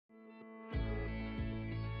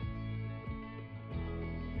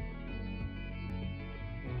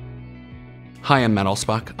Hi, I'm Matt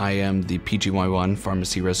Alspach. I am the PGY1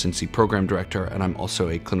 Pharmacy Residency Program Director, and I'm also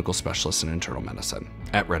a clinical specialist in internal medicine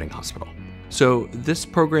at Reading Hospital. So this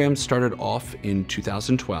program started off in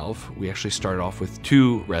 2012. We actually started off with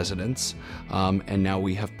 2 residents, and now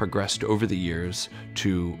we have progressed over the years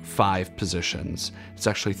to 5 positions. It's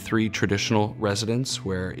actually 3 traditional residents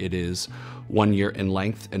where it is 1 year in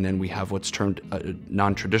length, and then we have what's termed a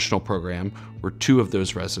non-traditional program where 2 of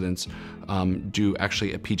those residents do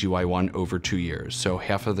actually a PGY1 over 2 years. So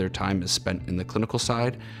half of their time is spent in the clinical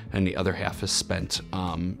side and the other half is spent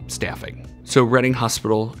staffing. So Reading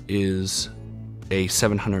Hospital is a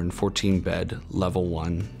 714-bed level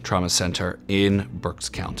 1 trauma center in Berks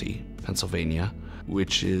County, Pennsylvania,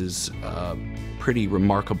 which is pretty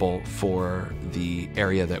remarkable for the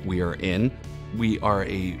area that we are in. We are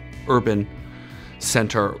a urban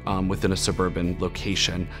center within a suburban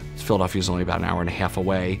location. Philadelphia is only about an hour and a half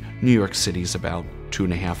away. New York City is about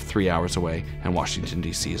 2.5, 3 hours away, and Washington,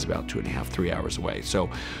 D.C. is about 2.5, 3 hours away. So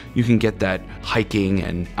you can get that hiking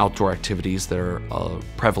and outdoor activities that are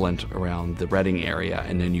prevalent around the Reading area,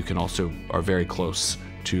 and then you can also are very close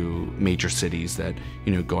to major cities that,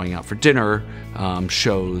 going out for dinner,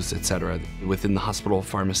 shows, etc. Within the hospital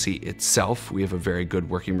pharmacy itself, we have a very good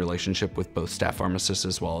working relationship with both staff pharmacists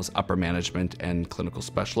as well as upper management and clinical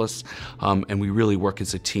specialists. And we really work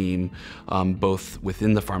as a team, both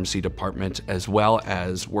within the pharmacy department as well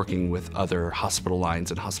as working with other hospital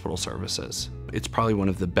lines and hospital services. It's probably one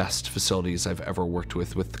of the best facilities I've ever worked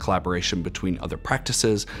with collaboration between other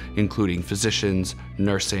practices, including physicians,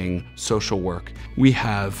 nursing, social work. We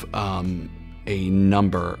have a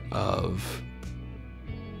number of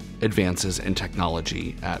advances in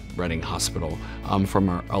technology at Reading Hospital. From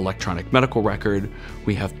our electronic medical record,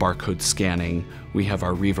 we have barcode scanning, we have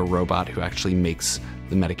our Riva robot who actually makes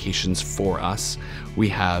the medications for us. We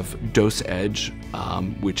have Dose Edge,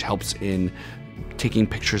 which helps in taking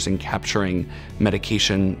pictures and capturing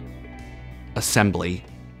medication assembly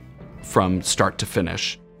from start to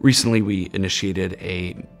finish. Recently, we initiated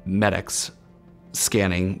a Medix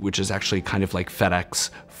scanning, which is actually kind of like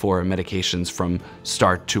FedEx for medications from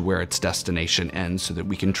start to where its destination ends, so that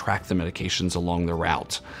we can track the medications along the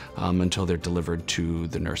route until they're delivered to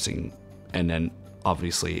the nursing and then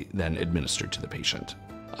obviously then administered to the patient.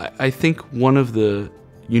 I think one of the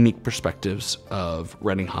unique perspectives of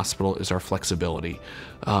Reading Hospital is our flexibility.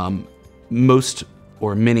 Most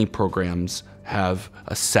or many programs have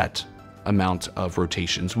a set amount of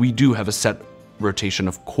rotations. We do have a set rotation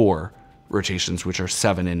of core rotations, which are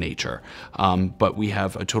 7 in nature, but we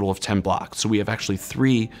have a total of 10 blocks. So we have actually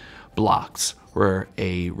 3 blocks where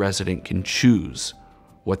a resident can choose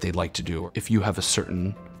what they'd like to do. If you have a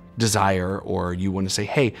certain desire or you want to say,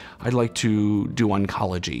 hey, I'd like to do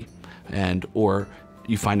oncology, or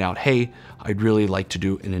you find out, hey, I'd really like to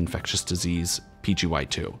do an infectious disease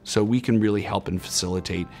PGY2. So we can really help and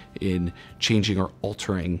facilitate in changing or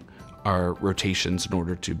altering our rotations in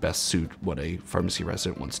order to best suit what a pharmacy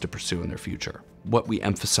resident wants to pursue in their future. What we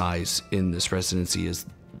emphasize in this residency is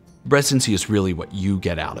really what you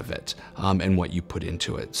get out of it and what you put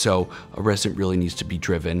into it. So a resident really needs to be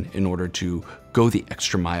driven in order to go the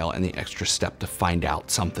extra mile and the extra step to find out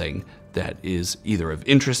something that is either of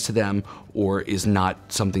interest to them or is not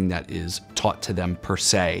something that is taught to them per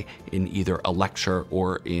se in either a lecture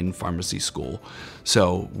or in pharmacy school.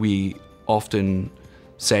 So we often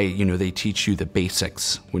say, they teach you the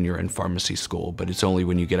basics when you're in pharmacy school, but it's only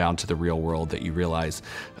when you get out into the real world that you realize,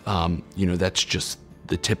 that's just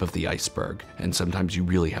the tip of the iceberg. And sometimes you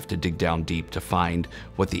really have to dig down deep to find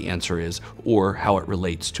what the answer is or how it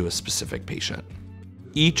relates to a specific patient.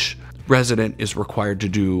 Each resident is required to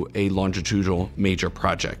do a longitudinal major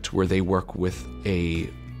project where they work with a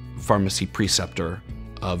pharmacy preceptor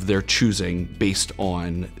of their choosing based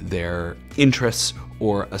on their interests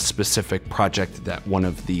or a specific project that one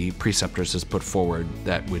of the preceptors has put forward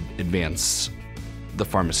that would advance the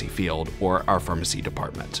pharmacy field or our pharmacy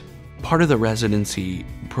department. Part of the residency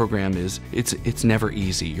program is it's never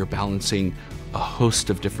easy. You're balancing a host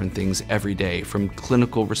of different things every day, from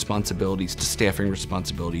clinical responsibilities to staffing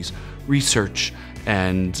responsibilities, research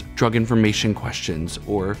and drug information questions,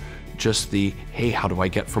 or just the, hey, how do I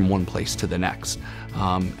get from one place to the next?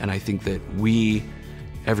 And I think that we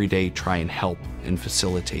every day try and help and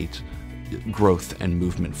facilitate growth and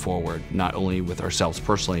movement forward, not only with ourselves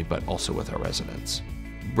personally, but also with our residents.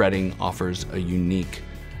 Reading offers a unique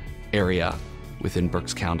area within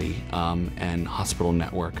Berks County and hospital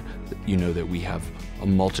network. That we have a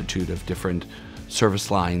multitude of different service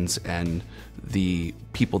lines, and the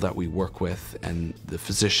people that we work with and the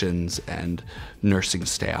physicians and nursing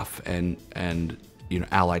staff and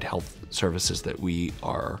allied health services that we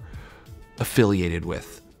are affiliated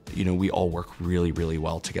with. We all work really, really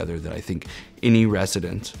well together, that I think any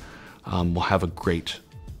resident will have a great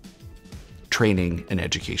training and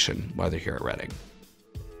education while they're here at Reading.